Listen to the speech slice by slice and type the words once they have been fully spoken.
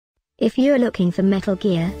If you're looking for Metal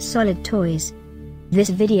Gear Solid toys, this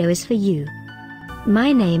video is for you.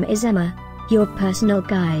 My name is Emma, your personal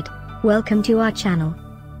guide. Welcome to our channel.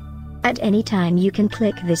 At any time you can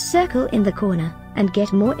click this circle in the corner, and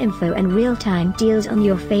get more info and real-time deals on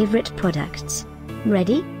your favorite products.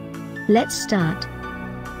 Ready? Let's start.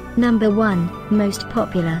 Number 1, Most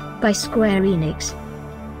Popular, by Square Enix.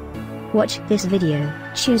 Watch this video,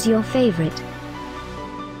 choose your favorite.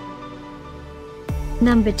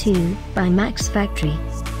 Number 2, by Max Factory.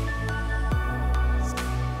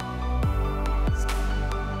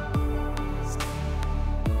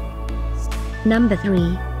 Number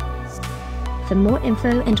 3. For more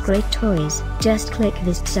info and great toys, just click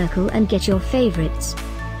this circle and get your favorites.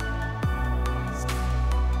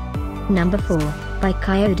 Number 4, by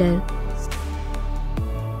Kaiyodo.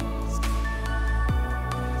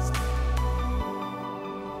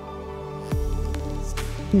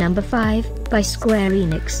 Number 5, by Square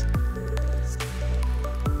Enix.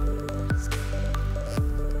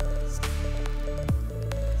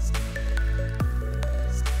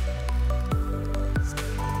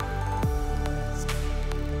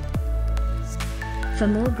 For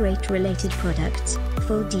more great related products,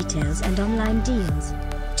 full details and online deals,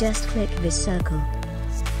 just click this circle.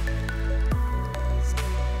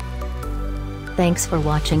 Thanks for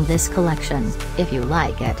watching this collection. If you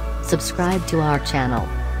like it, subscribe to our channel.